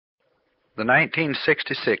The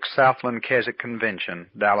 1966 Southland Keswick Convention,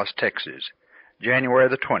 Dallas, Texas, January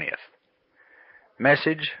the 20th.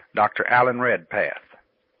 Message, Dr. Allen Redpath.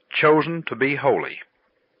 Chosen to be holy.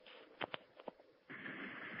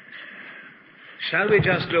 Shall we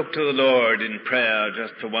just look to the Lord in prayer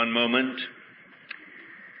just for one moment?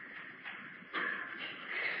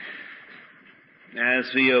 As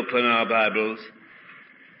we open our Bibles,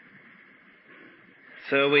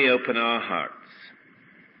 so we open our hearts,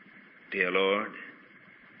 dear Lord,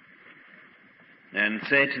 and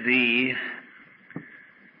say to Thee,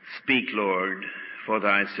 Speak, Lord, for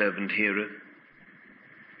Thy servant heareth.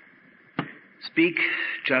 Speak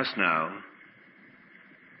just now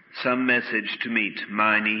some message to meet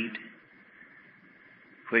my need,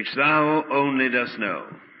 which Thou only dost know.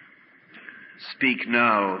 Speak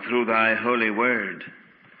now through Thy holy word,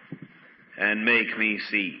 and make me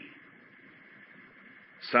see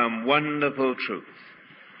some wonderful truth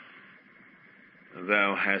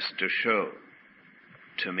Thou hast to show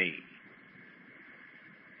to me.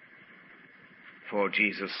 For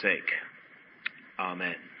Jesus' sake,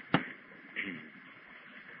 Amen.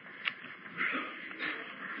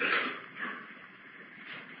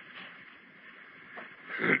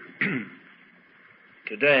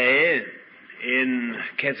 Today, in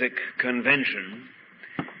Keswick Convention,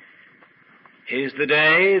 is the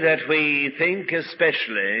day that we think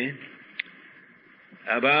especially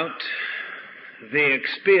about the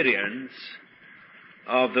experience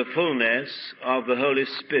of the fullness of the Holy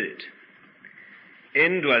Spirit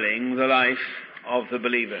indwelling the life of the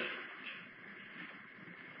believer.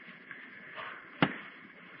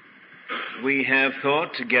 We have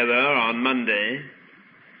thought together on Monday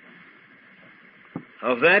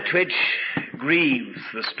of that which grieves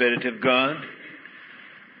the Spirit of God,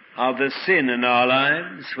 of the sin in our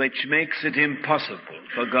lives which makes it impossible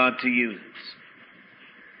for God to use us.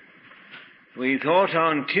 We thought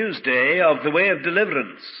on Tuesday of the way of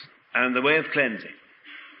deliverance and the way of cleansing.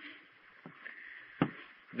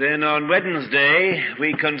 Then on Wednesday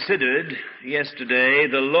we considered yesterday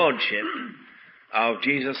the Lordship of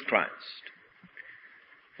Jesus Christ.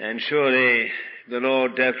 And surely the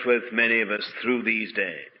Lord dealt with many of us through these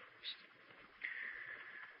days.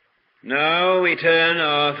 Now we turn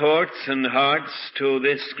our thoughts and hearts to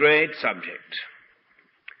this great subject,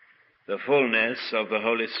 the fullness of the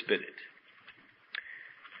Holy Spirit.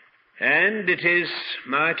 And it is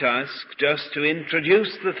my task just to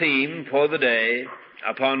introduce the theme for the day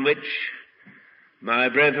upon which my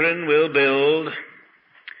brethren will build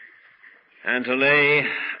and to lay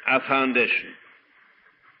a foundation.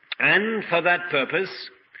 And for that purpose,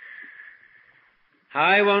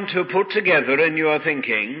 I want to put together in your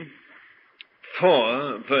thinking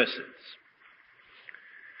 4 verses.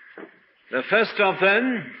 The first of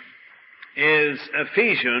them is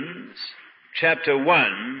Ephesians chapter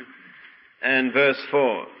 1 and verse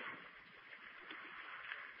 4.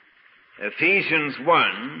 Ephesians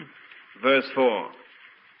 1 verse 4.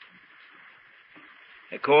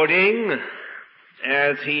 According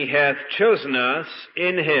as He hath chosen us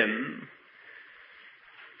in Him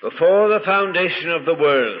before the foundation of the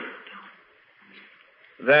world,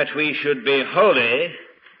 that we should be holy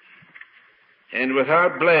and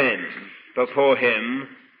without blame before Him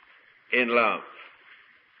in love.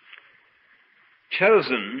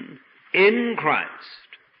 Chosen in Christ,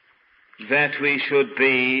 that we should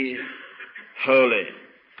be holy.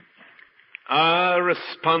 Our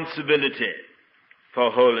responsibility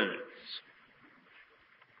for holiness.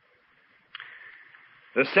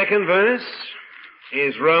 The second verse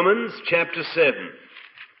is Romans chapter 7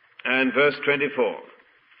 and verse 24.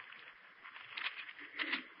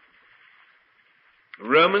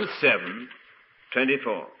 Romans 7,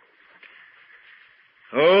 24.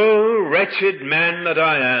 O wretched man that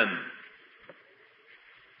I am,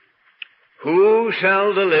 who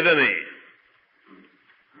shall deliver me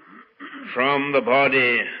from the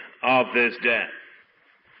body of this death?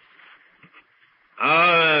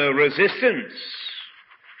 Our resistance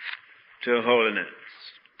to holiness.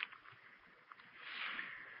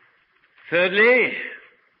 Thirdly,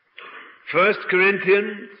 1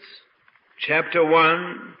 Corinthians chapter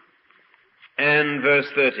 1 and verse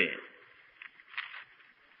 30.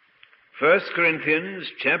 1 Corinthians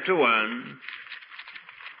chapter 1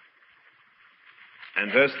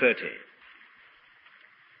 and verse 30.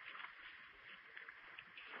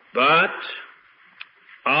 But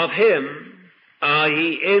of Him are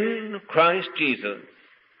ye in Christ Jesus,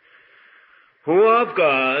 who of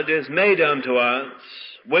God is made unto us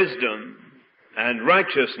wisdom and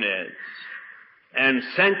righteousness and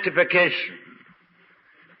sanctification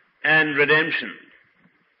and redemption,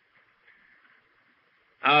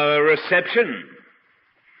 our reception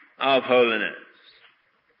of holiness.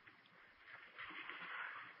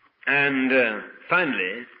 And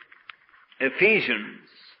finally, Ephesians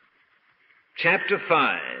chapter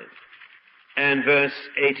 5 and verse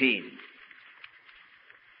 18.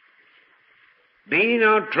 Be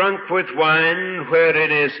not drunk with wine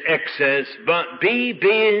wherein is excess, but be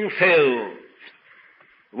being filled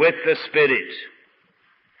with the Spirit.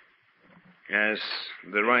 As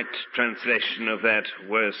the right translation of that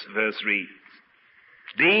verse reads.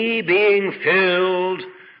 Be being filled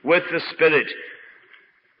with the Spirit.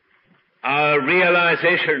 Our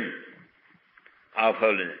realization of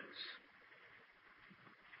holiness.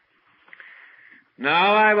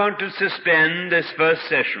 Now I want to suspend this first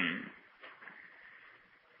session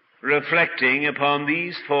reflecting upon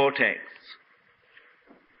these four texts.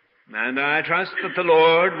 And I trust that the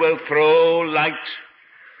Lord will throw light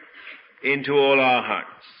into all our hearts.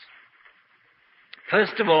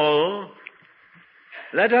 First of all,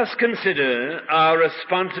 let us consider our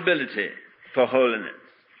responsibility for holiness.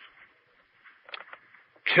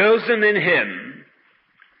 Chosen in Him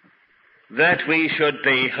that we should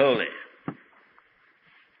be holy.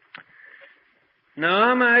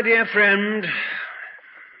 Now, my dear friend,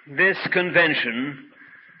 this convention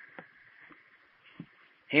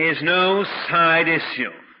is no side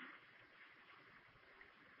issue.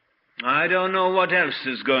 I don't know what else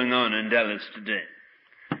is going on in Dallas today.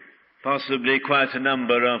 Possibly quite a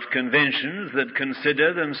number of conventions that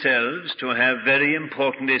consider themselves to have very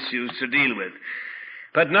important issues to deal with.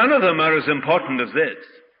 But none of them are as important as this.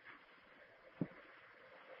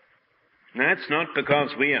 That's not because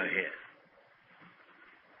we are here.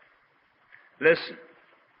 Listen.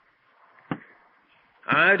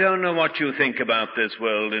 I don't know what you think about this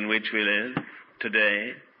world in which we live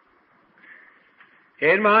today.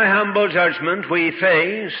 In my humble judgment, we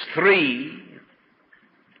face three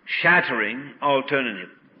shattering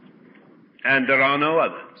alternatives, and there are no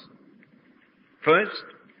others. First,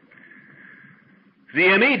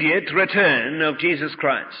 the immediate return of Jesus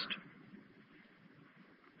Christ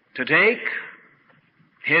to take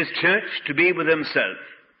His church to be with Himself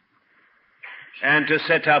and to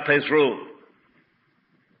set up His rule.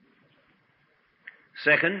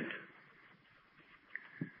 Second,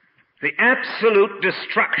 the absolute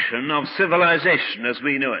destruction of civilization as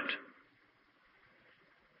we know it.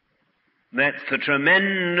 That's the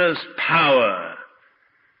tremendous power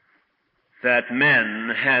that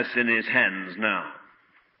man has in his hands now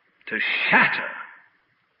to shatter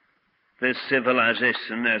this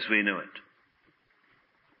civilization as we know it.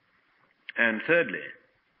 And thirdly,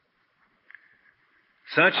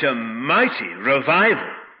 such a mighty revival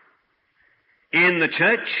in the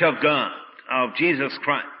church of God, of Jesus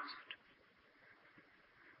Christ,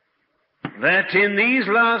 that in these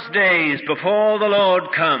last days before the Lord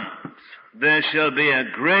comes, there shall be a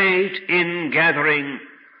great ingathering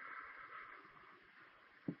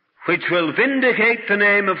which will vindicate the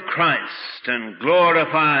name of Christ and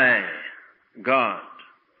glorify God.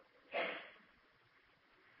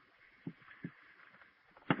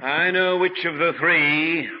 I know which of the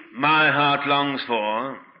three my heart longs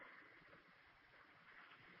for.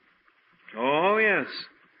 Oh, yes.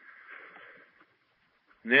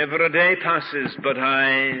 Never a day passes but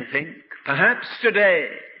I think, perhaps today,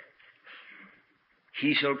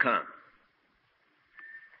 He shall come.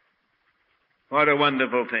 What a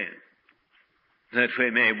wonderful thing that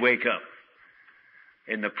we may wake up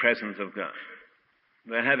in the presence of God.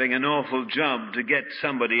 We're having an awful job to get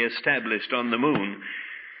somebody established on the moon.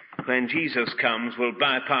 When Jesus comes, we'll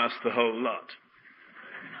bypass the whole lot.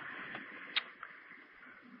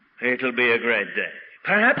 It'll be a great day.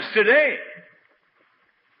 Perhaps today.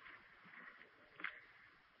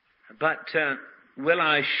 But will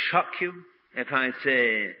I shock you if I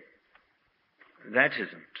say that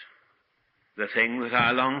isn't the thing that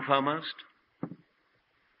I long for most?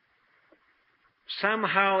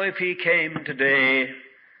 Somehow if He came today,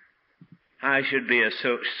 I should be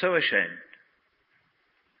so ashamed.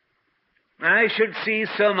 I should see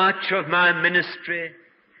so much of my ministry,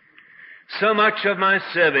 so much of my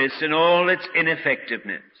service in all its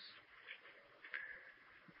ineffectiveness.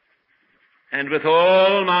 And with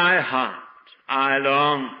all my heart, I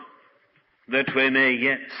long that we may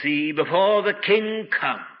yet see before the King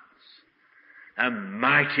comes a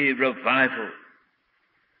mighty revival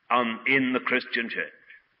in the Christian church.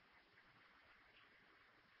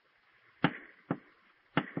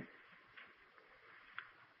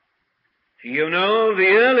 You know, the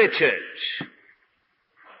early church,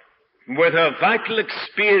 with a vital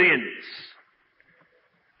experience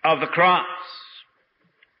of the cross,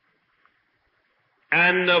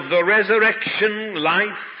 and of the resurrection life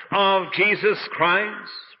of Jesus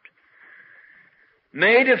Christ,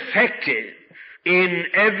 made effective in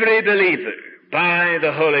every believer by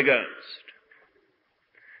the Holy Ghost,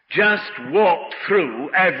 just walked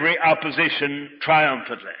through every opposition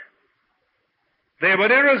triumphantly. They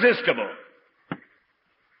were irresistible.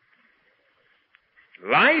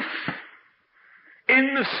 Life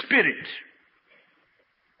in the Spirit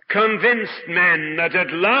convinced men that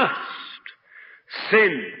at last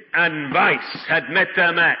sin and vice had met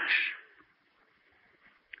their match,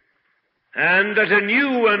 and that a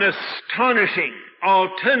new and astonishing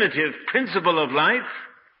alternative principle of life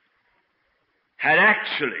had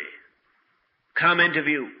actually come into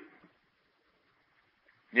view.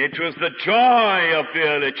 It was the joy of the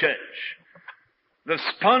early church, the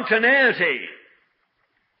spontaneity,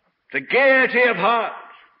 the gaiety of heart,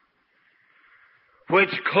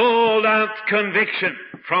 which called out conviction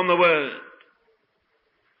from the Word.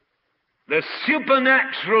 The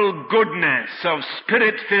supernatural goodness of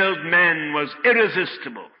Spirit-filled men was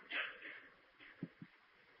irresistible.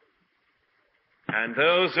 And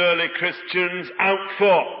those early Christians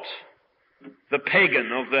outfought the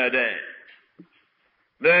pagan of their day.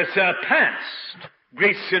 They surpassed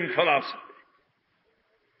Grecian philosophy.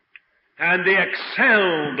 And they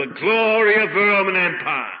excelled the glory of the Roman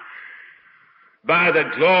Empire by the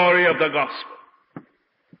glory of the gospel.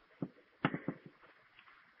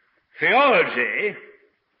 Theology,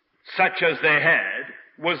 such as they had,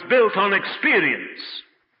 was built on experience.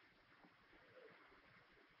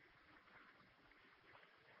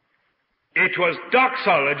 It was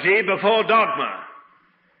doxology before dogma.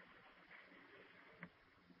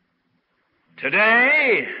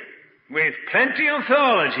 Today, we've plenty of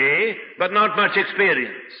theology, but not much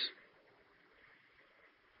experience.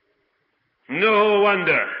 No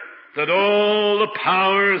wonder that all the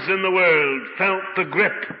powers in the world felt the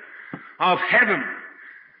grip of heaven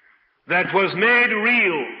that was made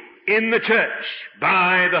real in the church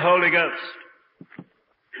by the Holy Ghost.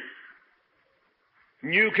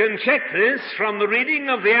 You can check this from the reading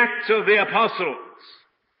of the Acts of the Apostles.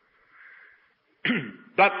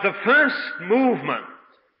 But the first movement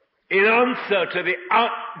in answer to the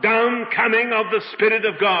downcoming of the Spirit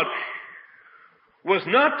of God was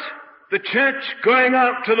not the church going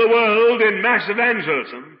out to the world in mass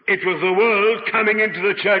evangelism. It was the world coming into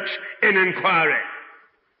the church in inquiry.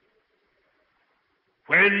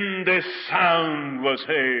 When this sound was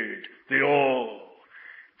heard, they all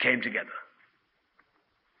came together.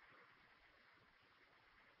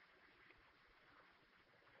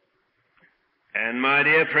 And my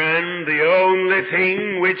dear friend, the only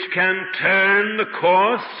thing which can turn the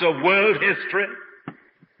course of world history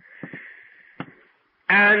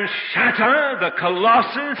and shatter the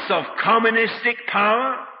colossus of communistic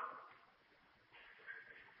power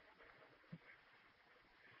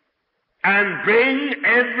and bring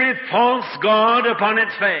every false god upon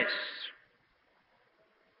its face,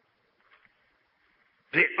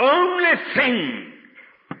 the only thing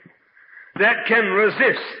that can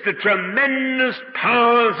resist the tremendous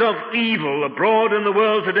powers of evil abroad in the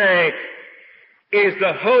world today is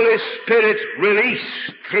the Holy Spirit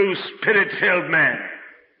released through Spirit-filled men.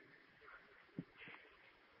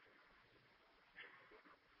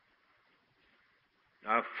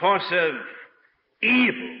 A force of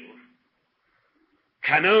evil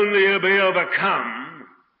can only be overcome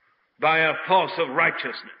by a force of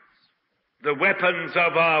righteousness. The weapons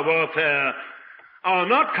of our warfare are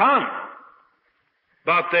not carnal,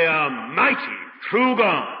 but they are mighty through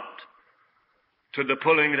God to the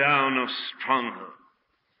pulling down of strongholds.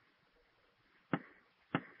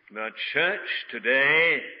 The church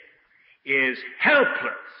today is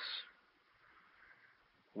helpless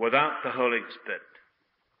without the Holy Spirit.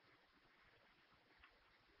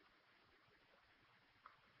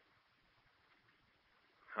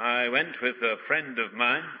 I went with a friend of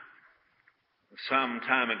mine some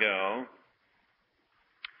time ago.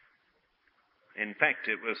 In fact,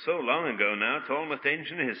 it was so long ago now, it's almost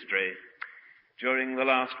ancient history, during the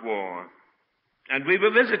last war. And we were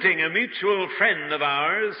visiting a mutual friend of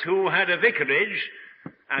ours who had a vicarage,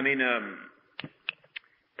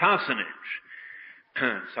 parsonage,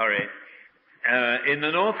 in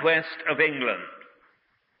the northwest of England.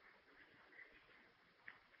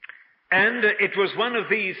 And it was one of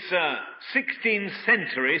these 16th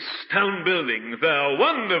century stone buildings. They're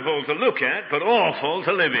wonderful to look at, but awful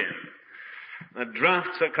to live in. The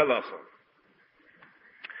drafts are colossal.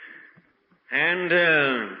 And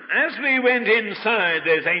as we went inside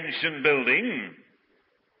this ancient building,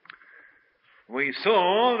 we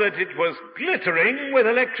saw that it was glittering with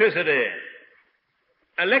electricity.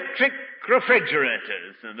 Electric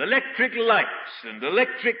refrigerators and electric lights and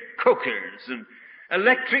electric cookers and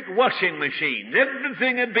electric washing machines.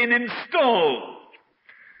 Everything had been installed.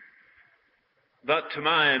 But to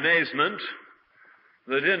my amazement,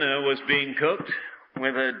 the dinner was being cooked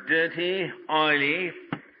with a dirty, oily,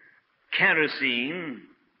 kerosene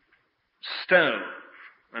stove,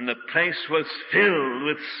 and the place was filled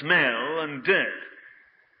with smell and dirt.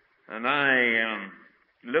 And I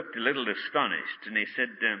looked a little astonished, and he said,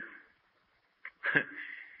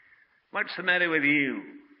 "What's the matter with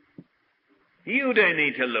you? You don't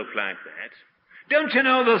need to look like that. Don't you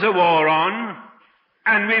know there's a war on?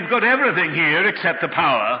 And we've got everything here except the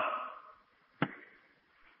power."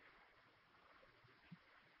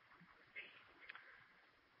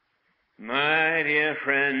 My dear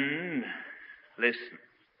friend, listen.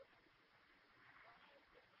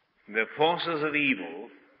 The forces of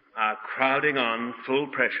evil are crowding on full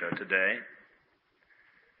pressure today.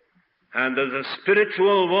 And there's a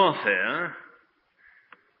spiritual warfare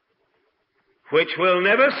which will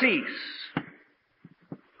never cease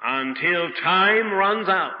until time runs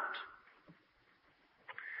out.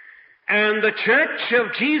 And the Church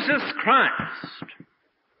of Jesus Christ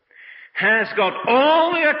has got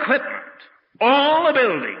all the equipment, all the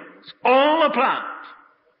buildings, all the plant,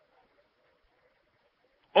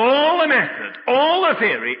 all the method, all the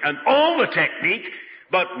theory, and all the technique,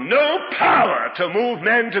 but no power to move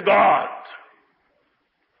men to God.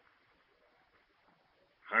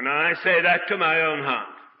 And I say that to my own heart.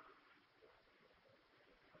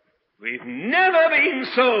 We've never been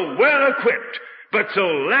so well equipped, but so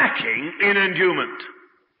lacking in endowment.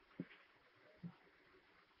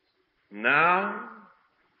 Now,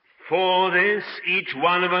 for this, each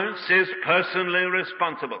one of us is personally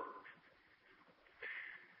responsible.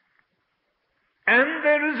 And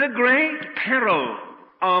there is a great peril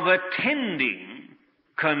of attending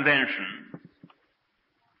conventions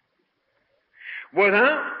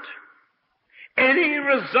without any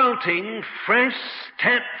resulting fresh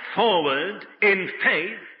step forward in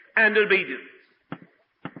faith and obedience.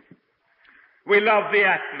 We love the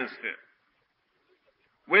atmosphere.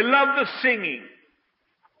 We love the singing.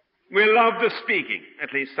 We love the speaking,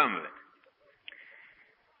 at least some of it.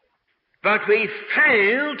 But we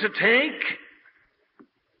fail to take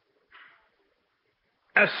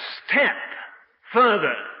a step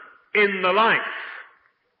further in the life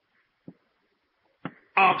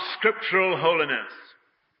of scriptural holiness.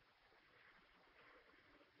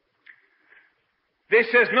 This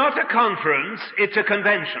is not a conference, it's a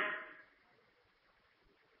convention.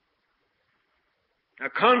 A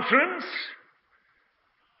conference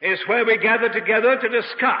is where we gather together to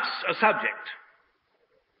discuss a subject.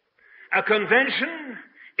 A convention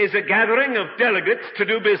is a gathering of delegates to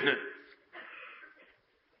do business.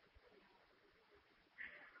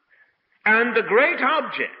 And the great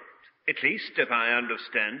object, at least if I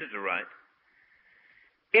understand it aright,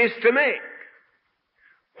 is to make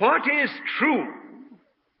what is true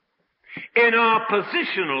in our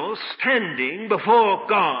positional standing before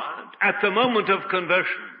God at the moment of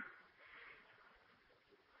conversion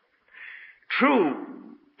true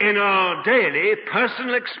in our daily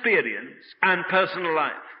personal experience and personal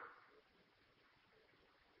life.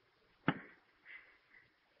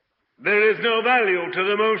 There is no value to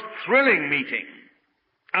the most thrilling meeting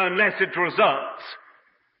unless it results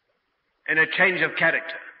in a change of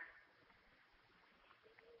character.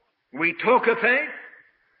 We talk of faith,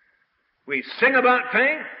 we sing about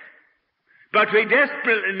faith, but we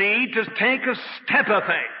desperately need to take a step of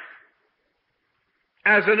faith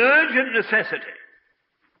as an urgent necessity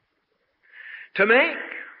to make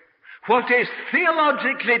what is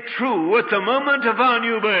theologically true at the moment of our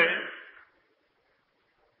new birth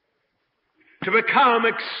to become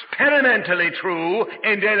experimentally true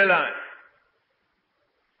in daily life.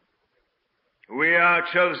 We are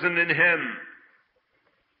chosen in Him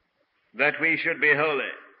that we should be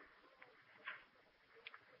holy.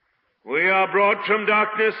 We are brought from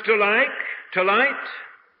darkness to light,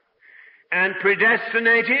 and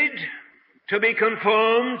predestinated to be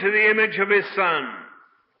conformed to the image of His Son.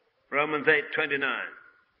 Romans 8:29.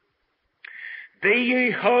 Be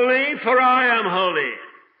ye holy, for I am holy.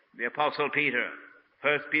 The Apostle Peter,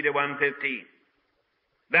 1 Peter 1:15.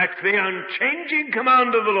 That's the unchanging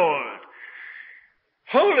command of the Lord.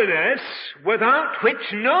 Holiness without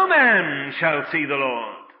which no man shall see the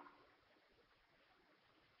Lord.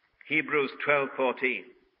 Hebrews 12:14.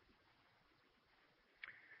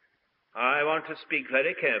 I want to speak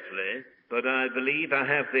very carefully, but I believe I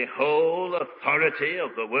have the whole authority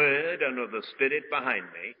of the Word and of the Spirit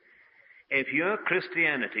behind me if your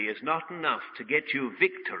Christianity is not enough to get you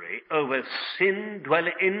victory over sin,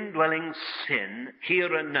 indwelling sin,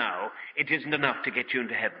 here and now, it isn't enough to get you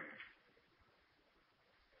into heaven.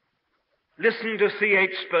 Listen to C.H.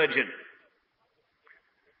 Spurgeon.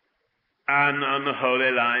 An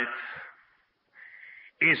unholy life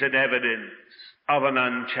is an evidence of an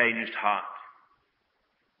unchanged heart.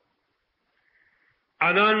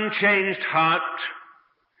 An unchanged heart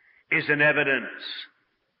is an evidence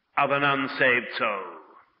of an unsaved soul.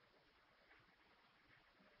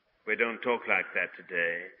 We don't talk like that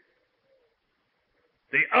today.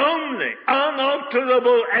 The only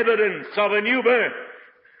unalterable evidence of a new birth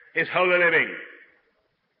is holy living.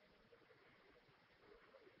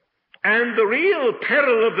 And the real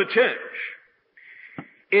peril of the church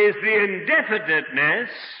is the indefiniteness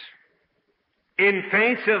in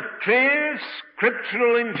face of clear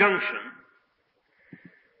scriptural injunction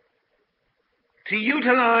to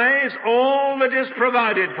utilize all that is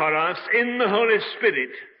provided for us in the Holy Spirit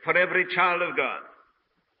for every child of God.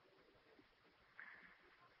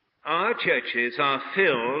 Our churches are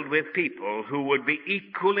filled with people who would be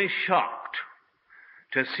equally shocked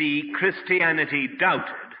to see Christianity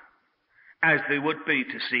doubted as they would be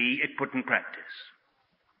to see it put in practice.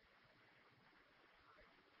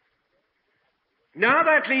 Now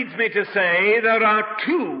that leads me to say there are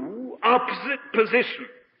two opposite positions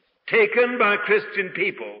taken by Christian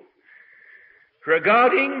people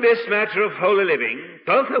regarding this matter of holy living,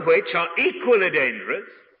 both of which are equally dangerous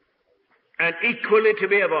and equally to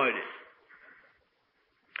be avoided.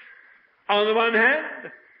 On the one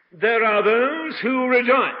hand, there are those who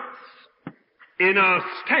rejoice in our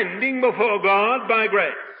standing before God by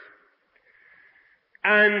grace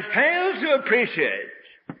and fail to appreciate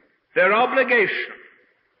their obligation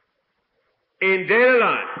in daily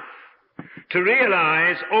life to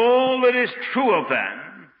realize all that is true of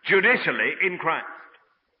them judicially in Christ.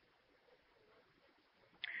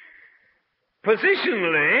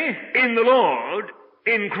 Positionally in the Lord,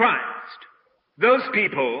 in Christ, those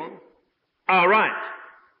people are right.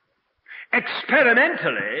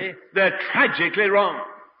 Experimentally, they're tragically wrong.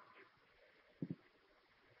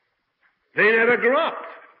 They never grew up.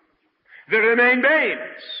 They remain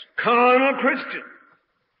babes, carnal Christians.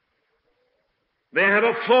 They have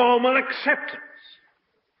a formal acceptance,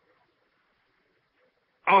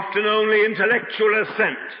 often only intellectual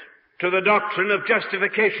assent to the doctrine of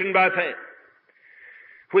justification by faith,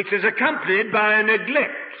 which is accompanied by a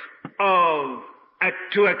neglect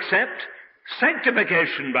to accept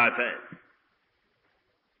sanctification by faith.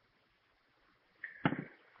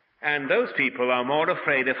 And those people are more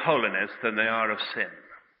afraid of holiness than they are of sin.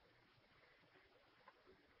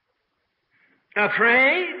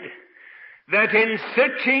 Afraid that in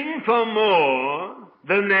searching for more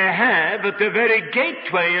than they have at the very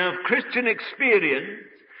gateway of Christian experience,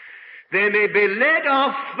 they may be led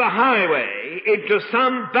off the highway into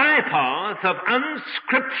some bypath of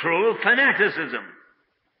unscriptural fanaticism.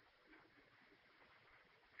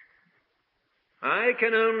 I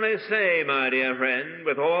can only say, my dear friend,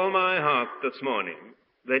 with all my heart this morning,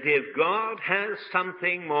 that if God has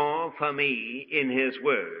something more for me in His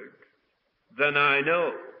Word than I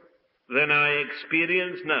know, than I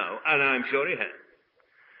experience now, and I'm sure He has,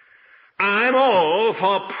 I'm all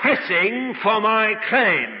for pressing for my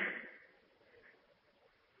claim.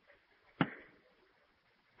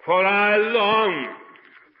 For I long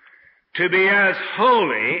to be as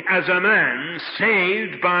holy as a man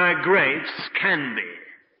saved by grace can be.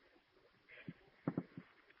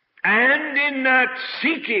 And in that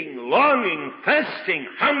seeking, longing, thirsting,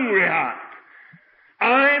 hungry heart,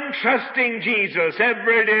 I'm trusting Jesus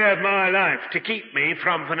every day of my life to keep me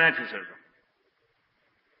from fanaticism.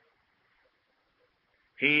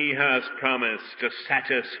 He has promised to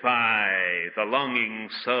satisfy the longing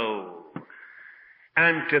soul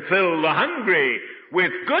and to fill the hungry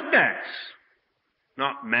with goodness,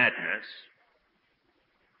 not madness.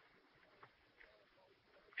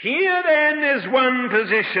 Here then is one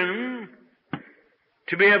position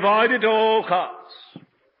to be avoided at all costs.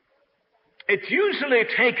 It's usually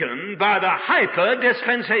taken by the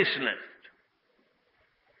hyper-dispensationalist.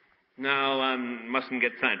 Now, I mustn't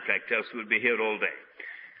get sidetracked, else we'll be here all day.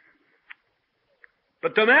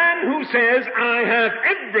 But the man who says, I have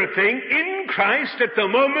everything in Christ at the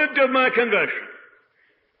moment of my conversion.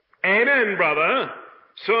 Amen, brother.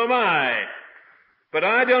 So am I. But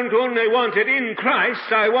I don't only want it in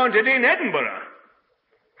Christ, I want it in Edinburgh,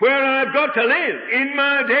 where I've got to live in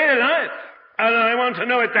my daily life, and I want to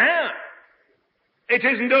know it there. It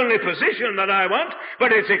isn't only position that I want,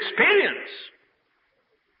 but it's experience.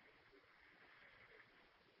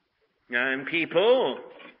 And people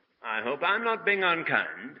I hope I'm not being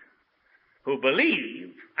unkind, who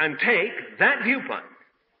believe and take that viewpoint.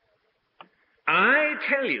 I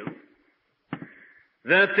tell you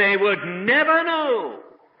that they would never know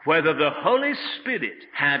whether the Holy Spirit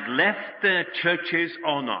had left their churches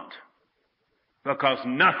or not, because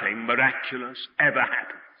nothing miraculous ever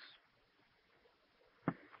happens.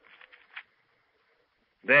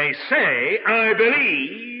 They say, I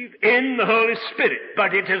believe in the Holy Spirit,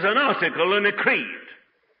 but it is an article and a creed,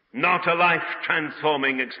 not a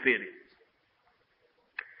life-transforming experience.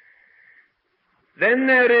 Then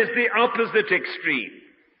there is the opposite extreme,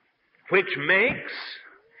 which makes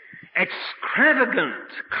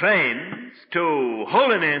extravagant claims to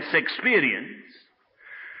holiness experience,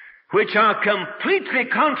 which are completely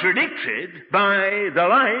contradicted by the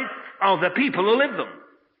life of the people who live them.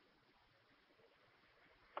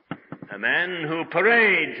 A man who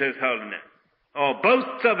parades his holiness or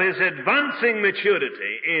boasts of his advancing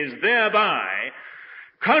maturity is thereby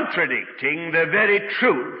contradicting the very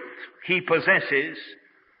truth he professes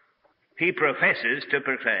to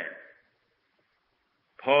proclaim.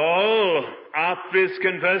 Paul, after his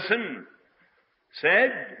conversion,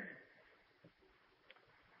 said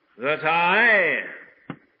that I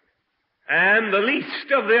am the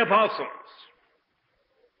least of the apostles.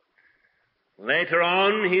 Later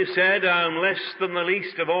on, he said, I am less than the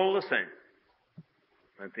least of all the saints.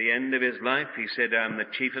 At the end of his life, he said, I am the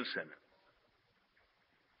chief of sinners.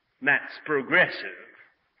 That's progressive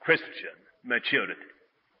Christian maturity.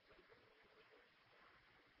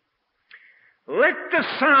 Let the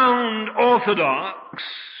sound orthodox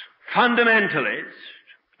fundamentalist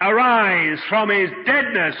arise from his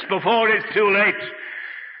deadness before it's too late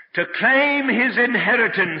to claim his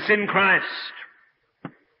inheritance in Christ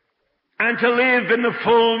and to live in the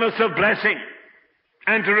fullness of blessing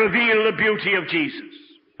and to reveal the beauty of Jesus.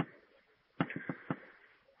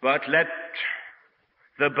 But let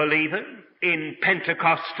the believer in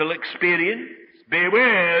Pentecostal experience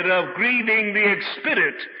beware of grieving the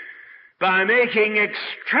Spirit by making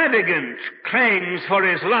extravagant claims for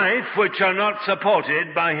his life which are not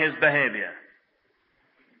supported by his behavior.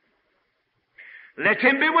 Let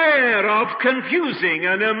him beware of confusing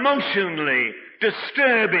an emotionally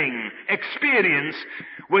disturbing experience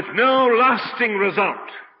with no lasting result,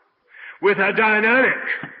 with a dynamic,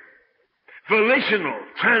 volitional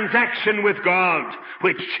transaction with God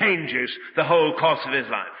which changes the whole course of his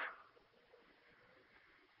life.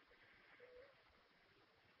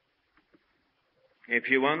 If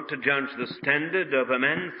you want to judge the standard of a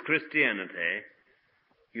man's Christianity,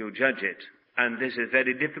 you judge it. And this is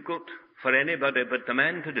very difficult for anybody but the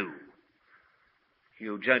man to do.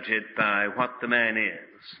 You judge it by what the man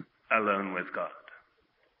is, alone with God.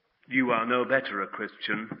 You are no better a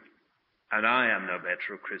Christian, and I am no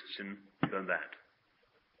better a Christian than that.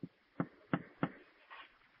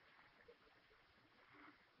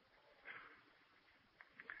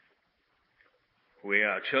 We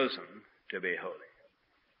are chosen to be holy.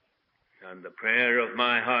 And the prayer of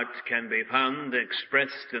my heart can be found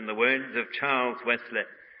expressed in the words of Charles Wesley,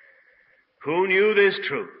 who knew this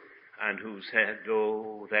truth and who said,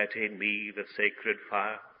 oh, that in me the sacred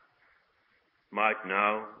fire might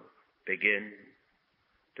now begin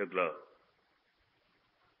to glow.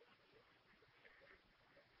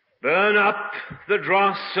 Burn up the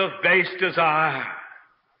dross of base desire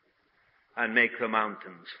and make the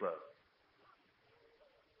mountains flow.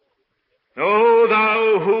 O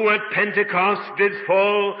thou who at Pentecost didst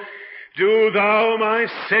fall, do thou my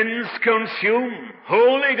sins consume.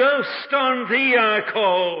 Holy Ghost, on thee I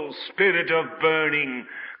call, Spirit of burning,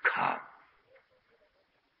 come.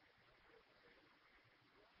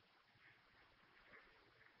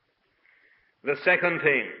 The second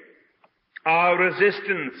thing, our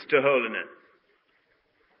resistance to holiness.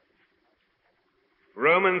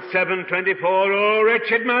 Romans 7:24, O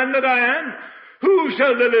wretched man that I am, who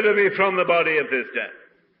shall deliver me from the body of this death?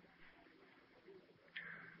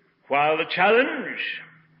 While the challenge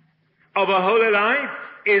of a holy life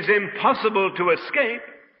is impossible to escape,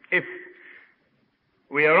 if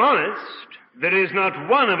we are honest, there is not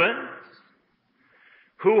one of us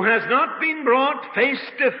who has not been brought face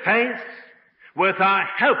to face with our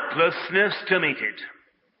helplessness to meet it.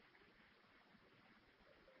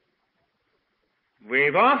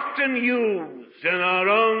 We've often used in our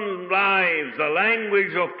own lives the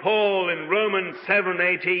language of Paul in Romans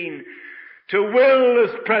 7:18, to will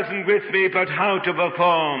is present with me, but how to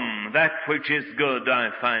perform that which is good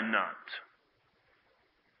I find not.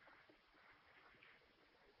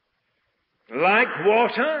 Like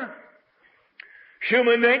water,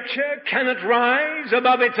 human nature cannot rise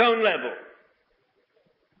above its own level.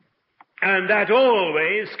 And that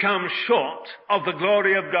always comes short of the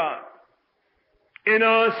glory of God. In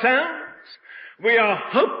ourselves, we are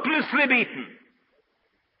hopelessly beaten,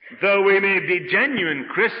 though we may be genuine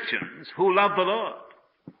Christians who love the Lord.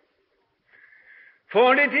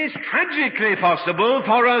 For it is tragically possible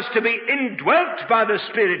for us to be indwelt by the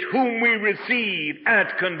Spirit whom we receive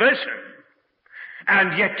at conversion,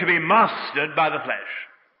 and yet to be mastered by the flesh.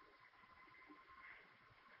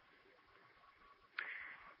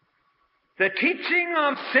 The teaching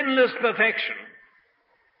of sinless perfection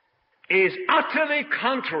is utterly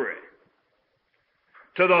contrary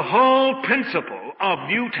to the whole principle of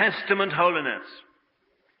New Testament holiness.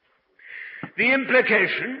 The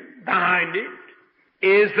implication behind it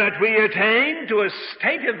is that we attain to a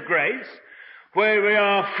state of grace where we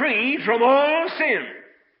are free from all sin.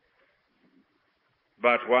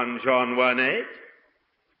 But 1 John 1:8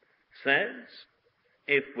 says,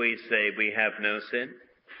 if we say we have no sin,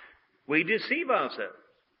 we deceive ourselves,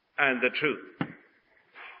 and the truth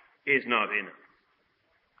is not in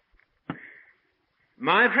us.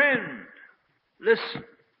 My friend, listen.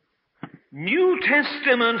 New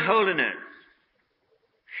Testament holiness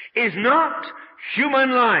is not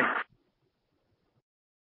human life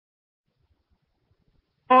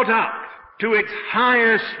brought up to its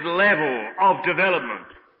highest level of development,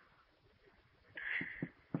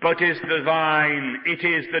 but is divine. It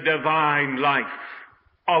is the divine life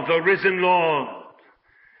of the risen Lord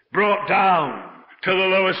brought down to the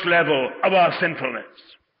lowest level of our sinfulness.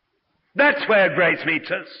 That's where grace meets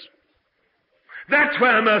us. That's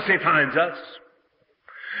where mercy finds us.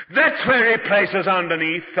 That's where He places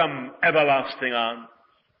underneath some everlasting arm.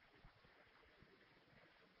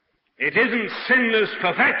 It isn't sinless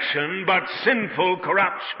perfection, but sinful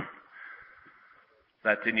corruption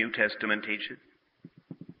that the New Testament teaches.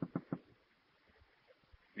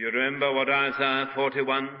 You remember what Isaiah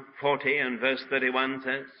 40 and verse 31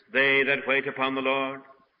 says? They that wait upon the Lord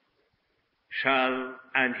shall,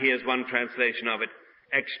 and here's one translation of it,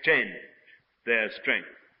 exchange their strength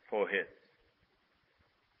for His.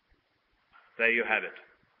 There you have it.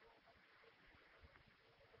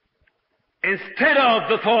 Instead of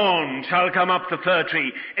the thorn shall come up the fir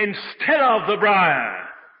tree. Instead of the briar,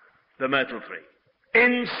 the myrtle tree.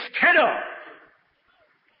 Instead of.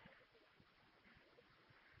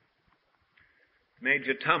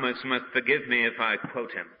 Major Thomas must forgive me if I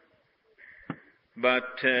quote him.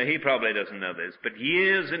 But he probably doesn't know this. But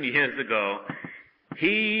years and years ago,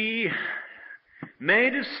 he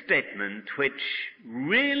made a statement which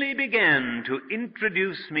really began to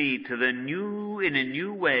introduce me to in a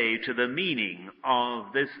new way, to the meaning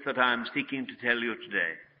of this that I'm seeking to tell you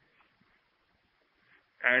today.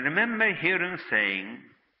 I remember hearing saying,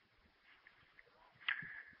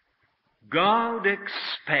 God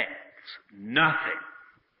expects nothing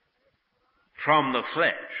from the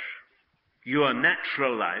flesh, your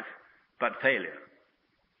natural life, but failure.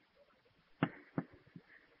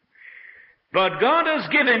 But God has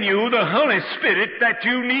given you the Holy Spirit that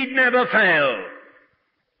you need never fail.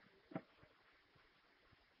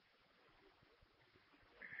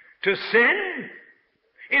 To sin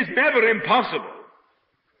is never impossible.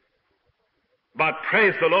 But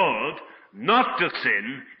praise the Lord, not to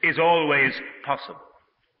sin is always possible.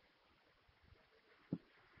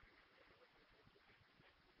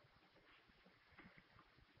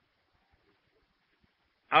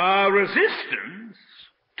 Our resistance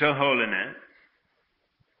to holiness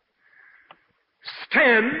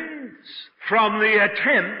stems from the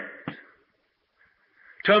attempt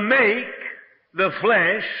to make the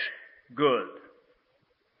flesh good.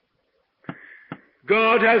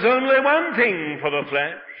 God has only one thing for the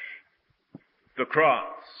flesh, the cross.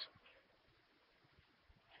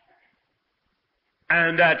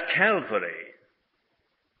 And at Calvary,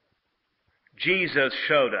 Jesus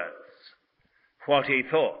showed us what He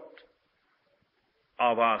thought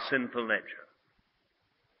of our sinful nature.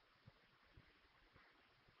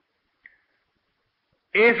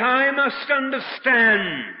 If I must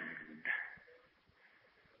understand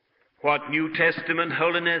what New Testament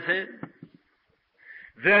holiness is,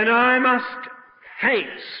 then I must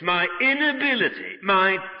face my inability,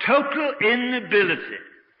 my total inability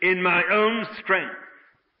in my own strength,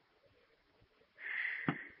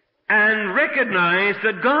 and recognize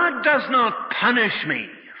that God does not punish me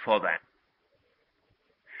for that.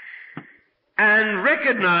 And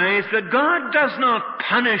recognize that God does not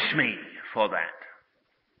punish me for that.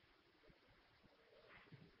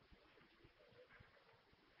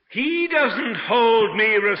 He doesn't hold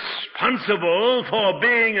me responsible for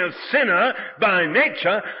being a sinner by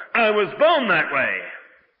nature. I was born that way.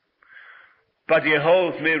 But He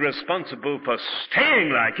holds me responsible for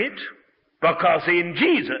staying like it Because in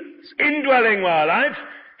Jesus, indwelling our life,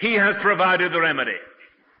 He has provided the remedy.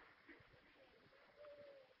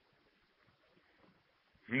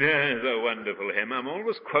 There's a wonderful hymn. I'm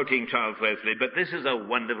always quoting Charles Wesley, but this is a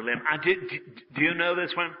wonderful hymn. Do you know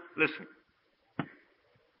this one? Listen.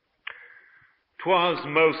 'Twas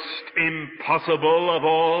most impossible of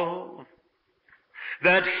all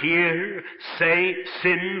that here, say,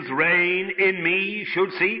 sin's reign in me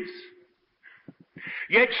should cease.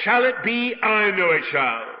 Yet shall it be, I know it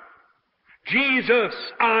shall. Jesus,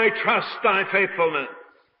 I trust thy faithfulness.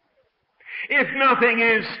 If nothing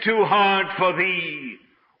is too hard for thee,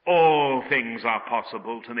 all things are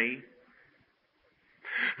possible to me.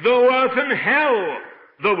 Though earth and hell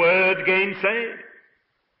the word gainsay,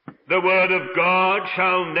 the word of God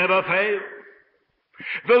shall never fail.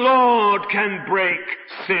 The Lord can break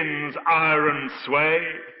sin's iron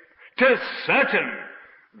sway. 'Tis certain,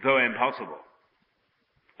 though impossible.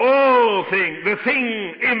 The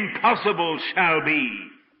thing impossible shall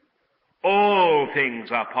be. All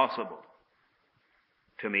things are possible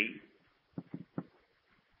to me.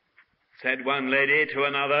 Said one lady to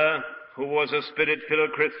another who was a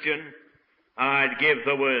Spirit-filled Christian, I'd give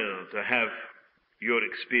the world to have your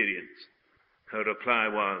experience. Her reply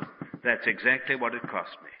was, that's exactly what it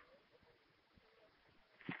cost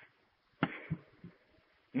me.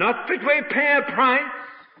 Not that we pay a price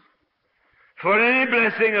for any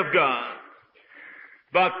blessing of God,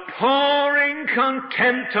 but pouring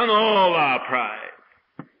contempt on all our pride,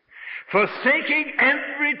 forsaking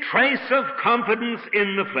every trace of confidence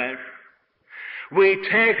in the flesh, we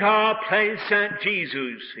take our place at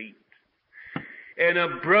Jesus' feet in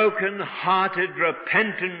a broken-hearted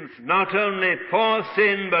repentance, not only for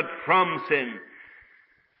sin, but from sin.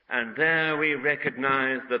 And there we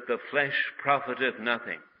recognize that the flesh profiteth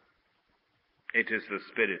nothing. It is the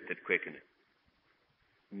Spirit that quickeneth.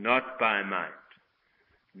 Not by might,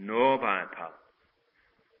 nor by power,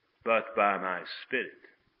 but by my Spirit,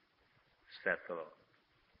 saith the Lord.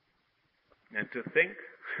 And to think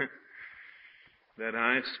that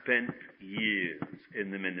I've spent years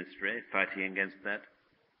in the ministry fighting against that.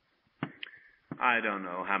 I don't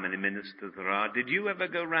know how many ministers there are. Did you ever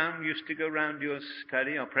used to go round your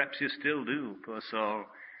study, or perhaps you still do, poor soul,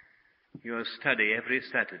 your study every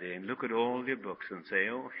Saturday and look at all your books and say,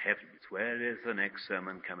 oh heavens, where is the next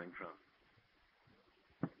sermon coming from?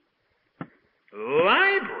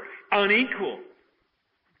 Library, unequal.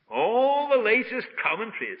 All the latest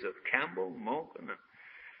commentaries of Campbell, Morgan, and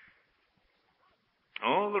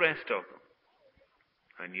all the rest of them.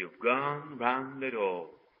 And you've gone round it all.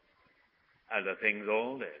 And the thing's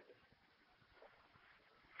all dead.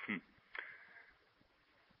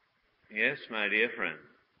 Yes, my dear friend,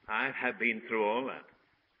 I have been through all that.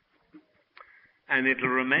 And it'll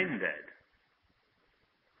remain dead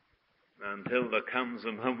until there comes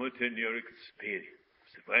a moment in your experience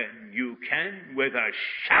when you can, with a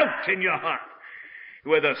shout in your heart,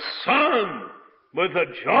 with a song, with a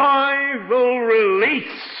joyful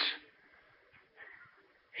release,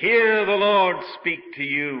 hear the Lord speak to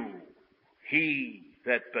you. He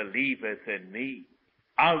that believeth in me,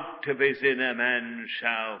 out of his inner man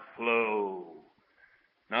shall flow.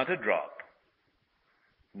 Not a drop,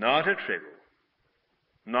 not a trickle,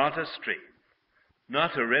 not a stream,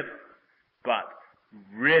 not a river, but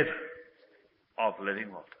rivers of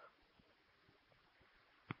living water.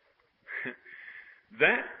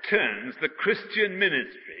 That turns the Christian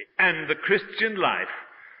ministry and the Christian life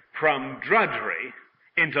from drudgery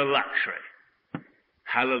into luxury.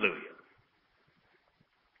 Hallelujah.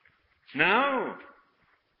 Now,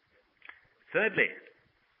 thirdly,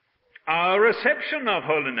 our reception of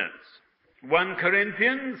holiness. 1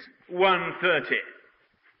 Corinthians 1:30.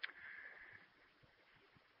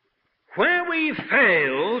 Where we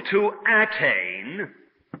fail to attain,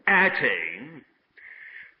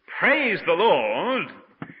 praise the Lord,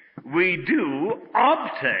 we do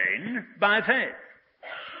obtain by faith.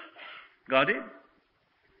 Got it?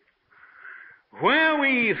 Where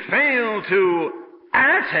we fail to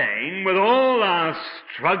attain with all our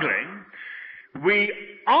struggling, we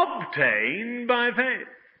obtain by faith.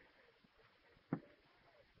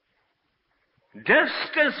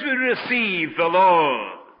 Just as we receive the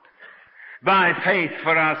Lord by faith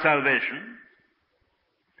for our salvation,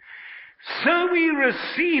 so we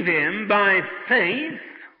receive Him by faith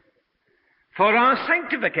for our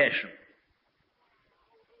sanctification.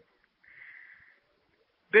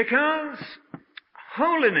 Because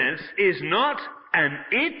holiness is not an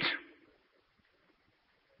it.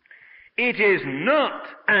 It is not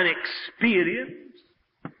an experience.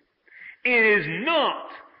 It is not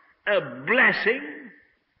a blessing.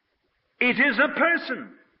 It is a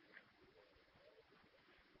person.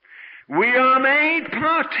 We are made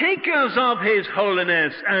partakers of His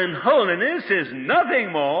holiness, and holiness is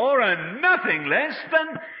nothing more and nothing less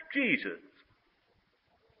than Jesus.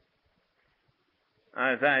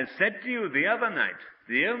 As I said to you the other night,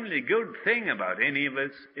 the only good thing about any of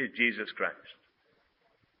us is Jesus Christ.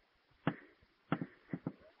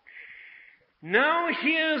 Now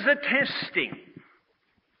here's a testing.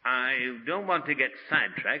 I don't want to get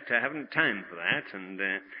sidetracked. I haven't time for that and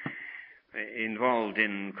involved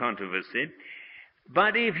in controversy.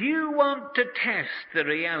 But if you want to test the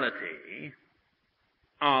reality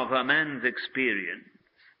of a man's experience,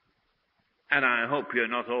 and I hope you're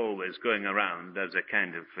not always going around as a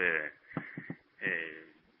kind of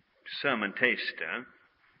sermon taster,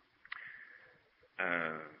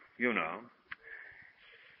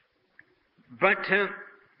 but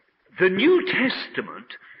the New Testament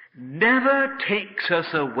never takes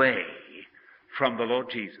us away from the Lord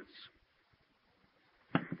Jesus.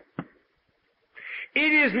 It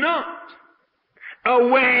is not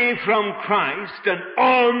away from Christ and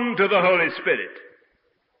on to the Holy Spirit.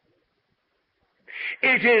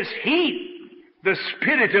 It is He, the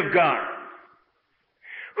Spirit of God,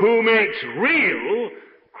 who makes real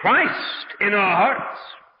Christ in our hearts.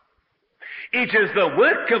 It is the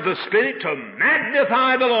work of the Spirit to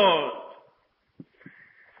magnify the Lord.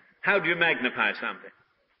 How do you magnify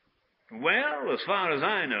something? Well, as far as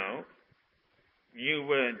I know, you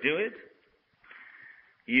do it.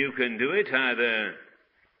 You can do it either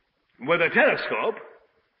with a telescope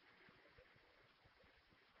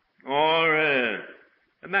or a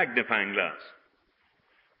magnifying glass.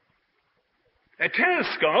 A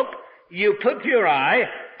telescope, you put your eye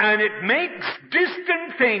and it makes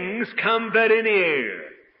distant things come very near.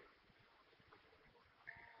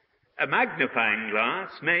 A magnifying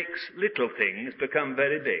glass makes little things become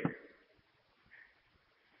very big.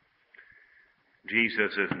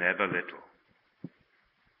 Jesus is never little.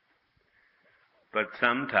 But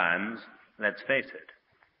sometimes, let's face it,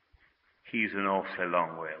 He's an awfully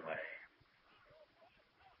long way away.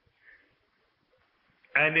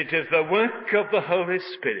 And it is the work of the Holy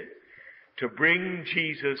Spirit to bring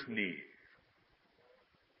Jesus near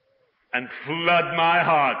and flood my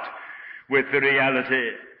heart with the reality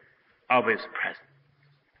of His presence.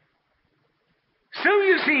 So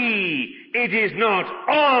you see, it is not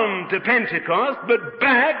on to Pentecost, but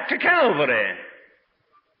back to Calvary.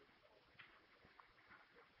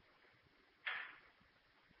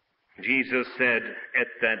 Jesus said, "At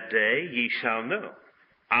that day ye shall know,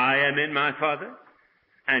 I am in my Father,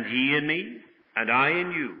 and ye in me, and I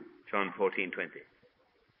in you." John 14:20.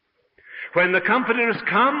 "When the Comforter is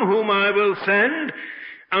come, whom I will send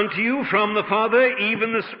unto you from the Father,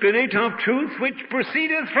 even the Spirit of truth, which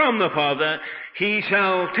proceedeth from the Father, He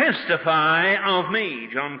shall testify of me."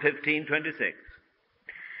 John 15:26.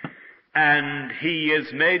 "And He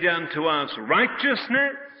is made unto us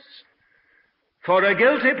righteousness for a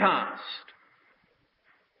guilty past,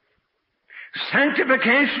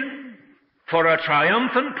 sanctification for a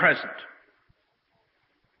triumphant present,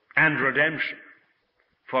 and redemption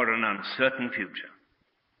for an uncertain future."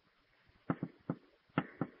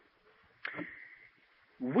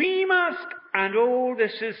 We must, and all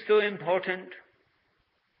this is so important,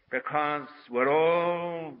 because we're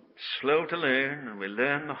all slow to learn, and we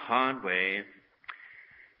learn the hard way.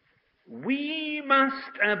 We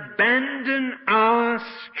must abandon our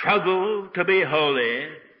struggle to be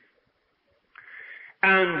holy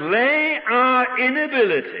and lay our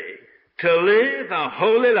inability to live a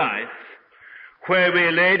holy life where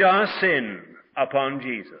we laid our sin upon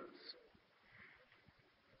Jesus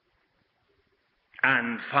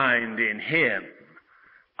and find in Him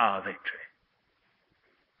our victory.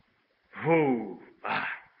 Oh, my,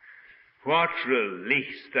 what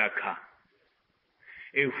release there comes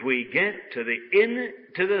if we get to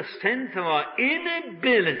the sense of our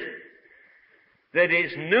inability, that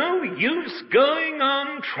it's no use going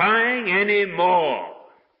on trying any more.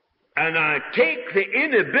 And I take the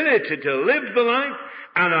inability to live the life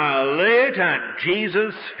and I lay it at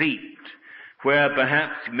Jesus' feet, where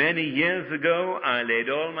perhaps many years ago I laid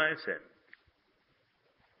all my sins.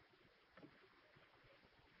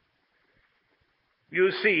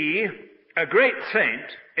 You see, a great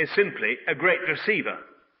saint is simply a great receiver.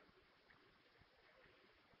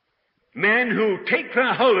 Men who take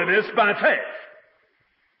their holiness by faith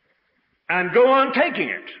and go on taking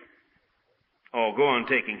it, or go on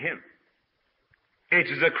taking Him. It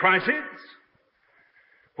is a crisis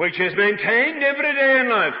which is maintained every day in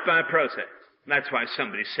life by process. That's why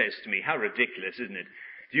somebody says to me, "How ridiculous, isn't it?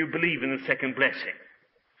 Do you believe in the second blessing?"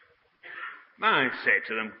 I say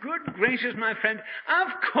to them, "Good gracious, my friend,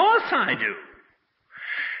 of course I do.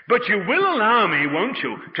 But you will allow me, won't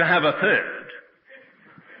you, to have a third,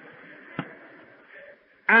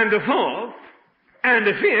 and a fourth, and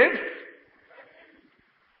a fifth?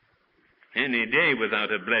 Any day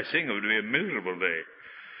without a blessing would be a miserable day.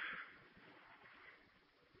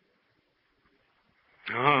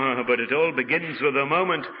 But it all begins with a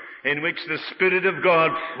moment in which the Spirit of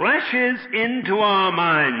God flashes into our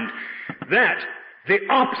mind that the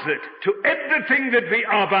opposite to everything that we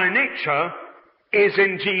are by nature is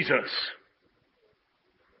in Jesus.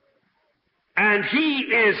 And He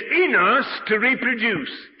is in us to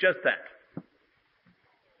reproduce just that.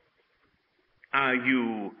 Are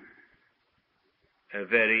you a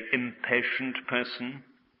very impatient person?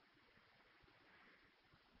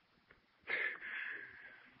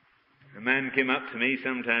 A man came up to me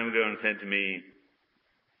some time ago and said to me,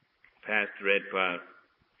 Pastor Redpath,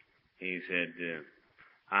 he said,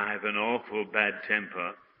 I have an awful bad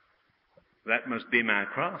temper. That must be my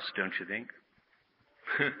cross, don't you think?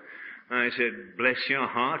 I said, bless your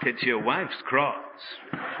heart, it's your wife's cross.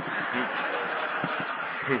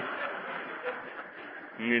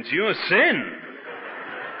 It's your sin.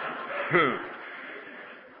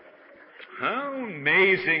 How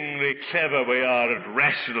amazingly clever we are at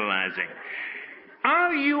rationalizing.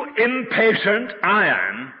 Are you impatient? I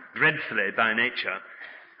am, dreadfully by nature.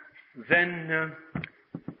 Then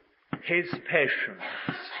His patience,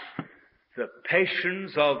 the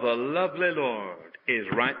patience of the lovely Lord, is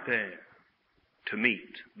right there to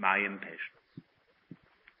meet my impatience.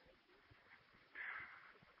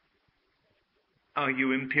 Are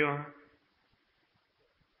you impure?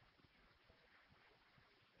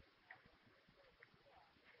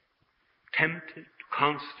 Tempted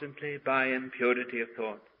constantly by impurity of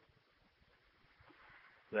thought?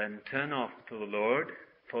 Then turn off to the Lord,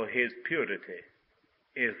 for His purity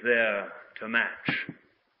is there to match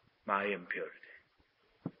my impurity.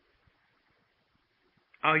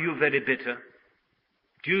 Are you very bitter?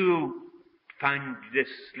 Do you find this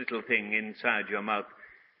little thing inside your mouth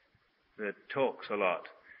that talks a lot?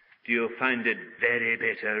 Do you find it very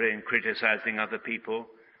bitter in criticizing other people?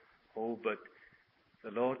 Oh, but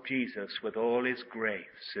the Lord Jesus, with all His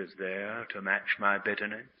grace, is there to match my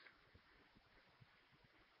bitterness.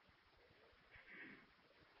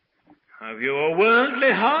 Have you a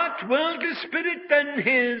worldly heart, worldly spirit? Then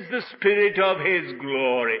the Spirit of His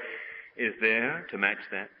glory is there to match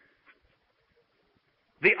that.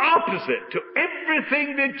 The opposite to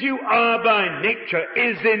everything that you are by nature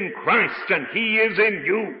is in Christ, and He is in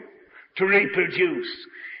you to reproduce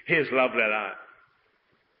His lovely life.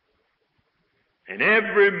 In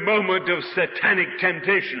every moment of satanic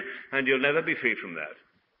temptation, and you'll never be free from that.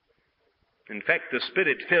 In fact, the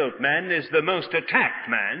Spirit-filled man is the most attacked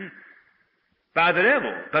man by the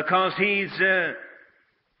devil, because he's the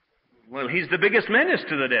biggest menace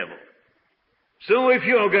to the devil. So if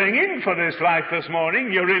you're going in for this life this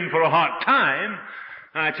morning, you're in for a hard time,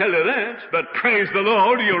 I tell you that, but praise the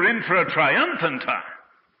Lord, you're in for a triumphant time.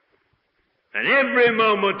 And every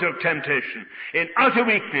moment of temptation, in utter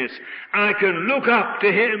weakness, I can look up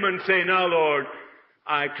to Him and say, now Lord,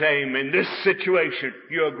 I claim in this situation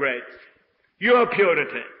your grace, your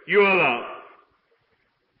purity, your love.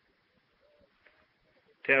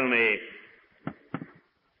 Tell me,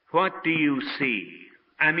 what do you see?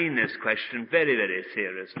 I mean this question very, very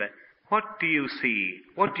seriously. What do you see?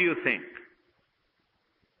 What do you think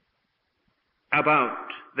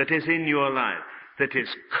about that is in your life that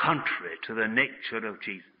is contrary to the nature of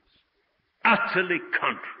Jesus? Utterly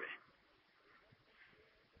contrary.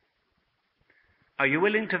 Are you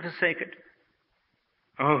willing to forsake it?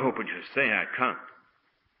 Oh, but you say I can't.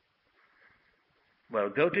 Well,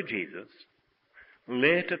 go to Jesus,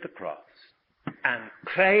 lay it at the cross, and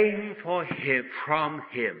claim for Him, from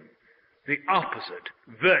Him, the opposite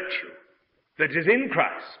virtue that is in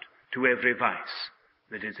Christ to every vice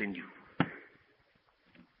that is in you.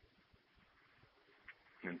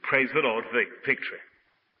 And praise the Lord for victory.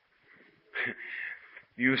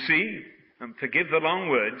 You see, and forgive the long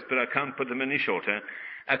words, but I can't put them any shorter,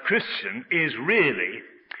 a Christian is really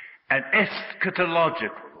an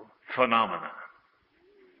eschatological phenomenon.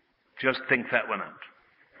 Just think that one out.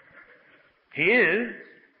 He is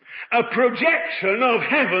a projection of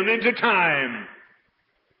heaven into time.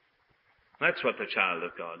 That's what the child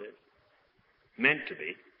of God is. Meant to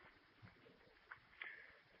be.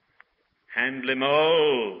 Handley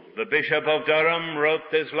Moll, the Bishop of Durham,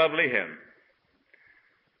 wrote this lovely hymn.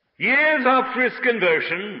 Years after his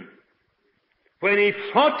conversion, when he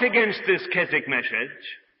fought against this Keswick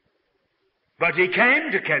message, but he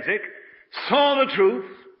came to Keswick, saw the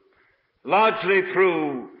truth, largely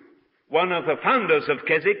through one of the founders of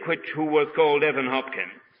Keswick, who was called Evan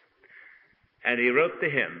Hopkins. And he wrote the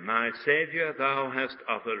hymn, My Saviour, thou hast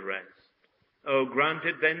offered rest. O grant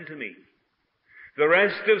it then to me, the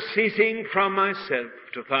rest of ceasing from myself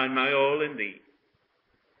to find my all in thee.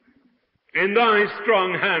 In thy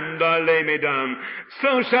strong hand I lay me down,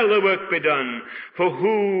 so shall the work be done, for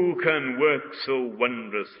who can work so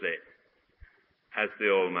wondrously as the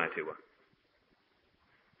Almighty One?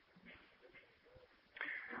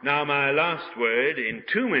 Now my last word in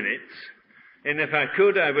 2 minutes, and if I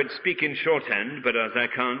could I would speak in shorthand, but as I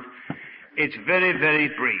can't, it's very, very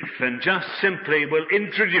brief, and just simply will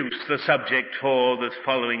introduce the subject for the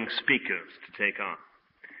following speakers to take on.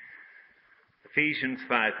 Ephesians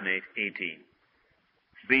 5:18.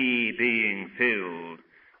 Be being filled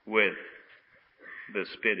with the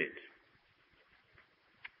Spirit.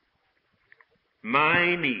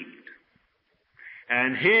 My need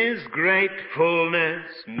and His great fullness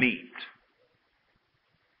meet,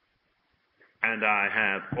 and I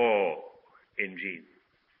have all in Jesus.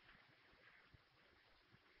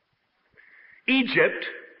 Egypt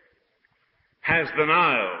has the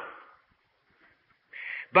Nile,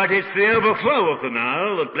 but it's the overflow of the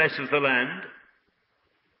Nile that blesses the land.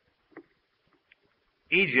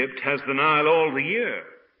 Egypt has the Nile all the year,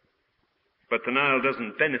 but the Nile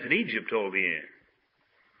doesn't benefit Egypt all the year.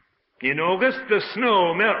 In August, the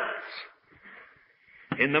snow melts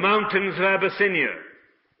in the mountains of Abyssinia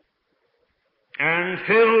and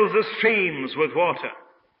fills the streams with water.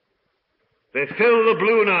 They fill the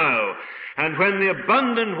Blue Nile, and when the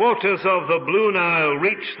abundant waters of the Blue Nile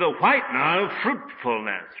reach the White Nile,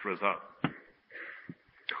 fruitfulness results.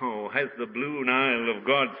 Oh, has the Blue Nile of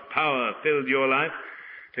God's power filled your life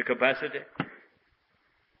to capacity?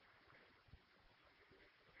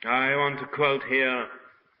 I want to quote here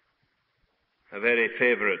a very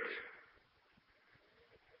favorite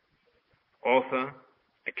author,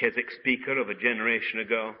 a Keswick speaker of a generation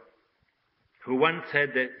ago, who once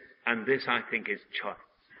said this, and this I think is choice.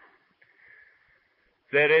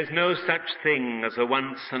 There is no such thing as a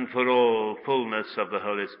once and for all fullness of the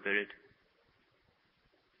Holy Spirit.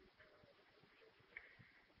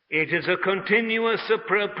 It is a continuous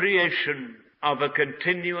appropriation of a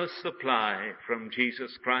continuous supply from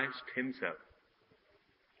Jesus Christ Himself.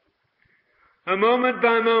 A moment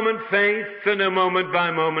by moment faith and a moment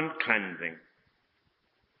by moment cleansing.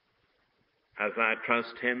 As I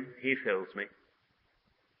trust Him, He fills me.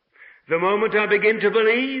 The moment I begin to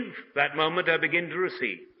believe, that moment I begin to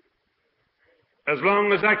receive. As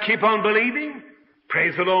long as I keep on believing,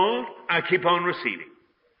 praise the Lord, I keep on receiving.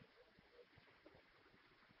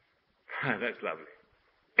 That's lovely.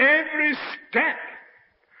 Every step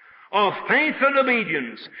of faith and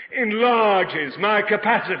obedience enlarges my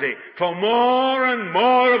capacity for more and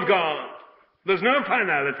more of God. There's no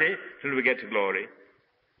finality till we get to glory.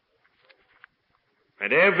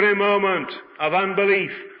 And every moment of unbelief,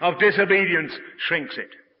 of disobedience, shrinks it.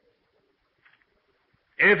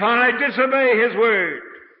 If I disobey His word,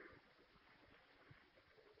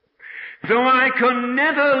 though I can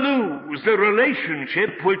never lose the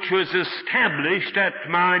relationship which was established at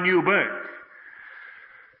my new birth,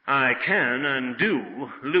 I can and do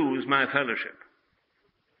lose my fellowship.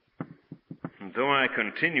 And though I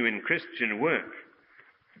continue in Christian work,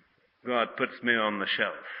 God puts me on the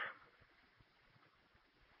shelf.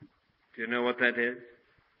 Do you know what that is?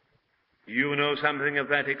 You know something of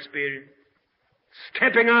that experience?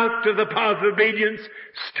 Stepping out to the path of obedience,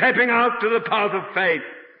 stepping out to the path of faith.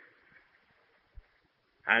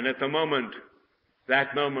 And at the moment,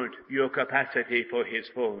 that moment, your capacity for His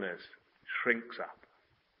fullness shrinks up.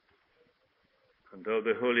 And though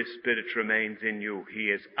the Holy Spirit remains in you, He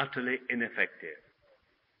is utterly ineffective.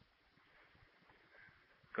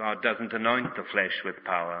 God doesn't anoint the flesh with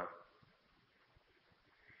power.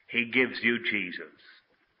 He gives you Jesus,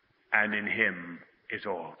 and in Him is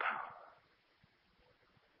all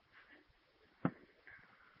power.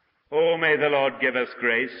 Oh, may the Lord give us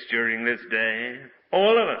grace during this day,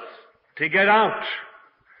 all of us, to get out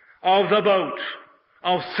of the boat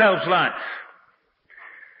of self-life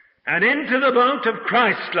and into the boat of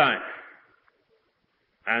Christ life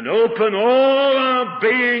and open all our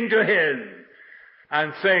being to His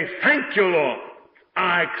and say, thank you, Lord.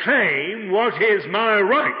 I claim what is my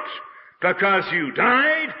right, because you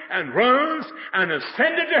died and rose and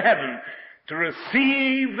ascended to heaven to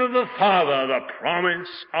receive of the Father the promise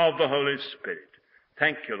of the Holy Spirit.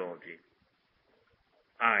 Thank you, Lord Jesus.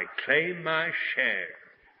 I claim my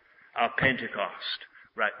share of Pentecost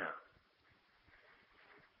right now.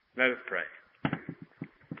 Let us pray.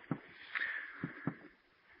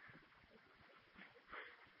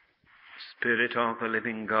 Spirit of the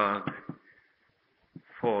living God,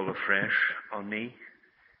 fall afresh on me.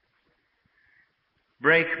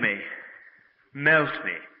 Break me, melt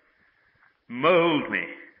me, mold me,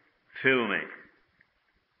 fill me.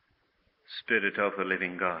 Spirit of the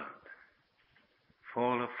living God,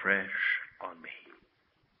 fall afresh on me.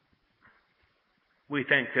 We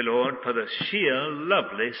thank Thee, Lord, for the sheer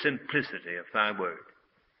lovely simplicity of Thy word.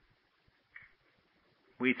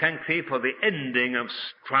 We thank Thee for the ending of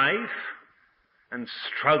strife and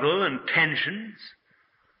struggle and tensions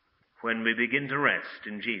when we begin to rest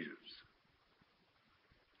in Jesus.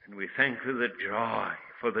 And we thank Thee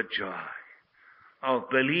for the joy of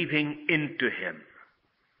believing into Him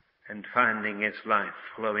and finding His life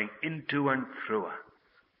flowing into and through us,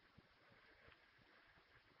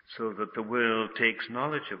 so that the world takes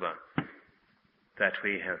knowledge of us, that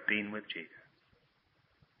we have been with Jesus.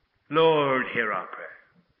 Lord, hear our prayer.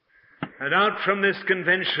 And out from this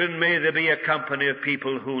convention may there be a company of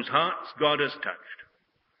people whose hearts God has touched.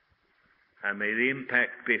 And may the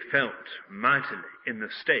impact be felt mightily in the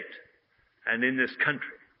state and in this country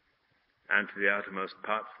and to the outermost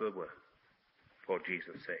parts of the world. For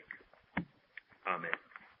Jesus' sake. Amen.